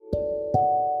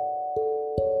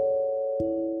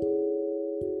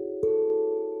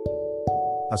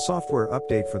A software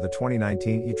update for the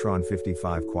 2019 e-tron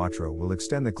 55 Quattro will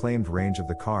extend the claimed range of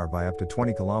the car by up to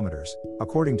 20 kilometers,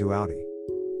 according to Audi.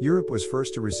 Europe was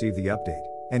first to receive the update,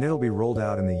 and it'll be rolled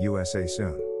out in the USA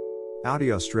soon.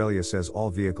 Audi Australia says all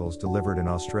vehicles delivered in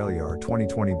Australia are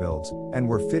 2020 builds, and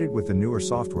were fitted with the newer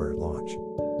software at launch.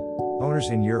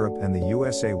 Owners in Europe and the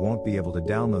USA won't be able to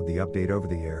download the update over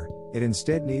the air, it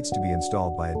instead needs to be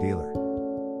installed by a dealer.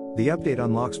 The update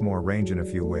unlocks more range in a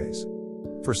few ways.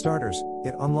 For starters,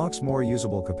 it unlocks more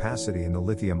usable capacity in the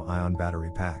lithium-ion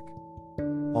battery pack.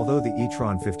 Although the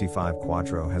e-tron 55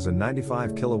 Quattro has a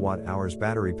 95 kWh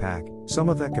battery pack, some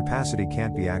of that capacity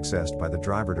can't be accessed by the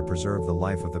driver to preserve the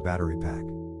life of the battery pack.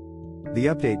 The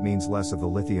update means less of the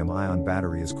lithium-ion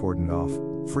battery is cordoned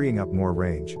off, freeing up more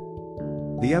range.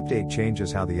 The update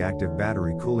changes how the active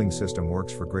battery cooling system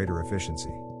works for greater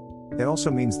efficiency. It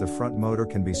also means the front motor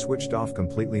can be switched off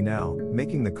completely now,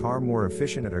 making the car more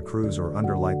efficient at a cruise or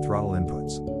under light throttle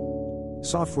inputs.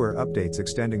 Software updates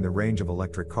extending the range of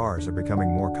electric cars are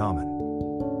becoming more common.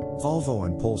 Volvo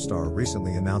and Polestar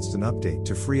recently announced an update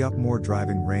to free up more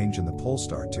driving range in the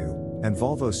Polestar 2 and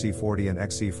Volvo C40 and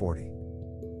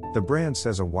XC40. The brand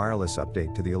says a wireless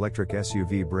update to the electric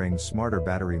SUV brings smarter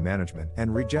battery management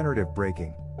and regenerative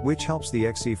braking, which helps the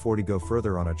XC40 go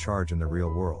further on a charge in the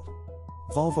real world.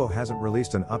 Volvo hasn't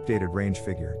released an updated range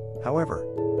figure, however.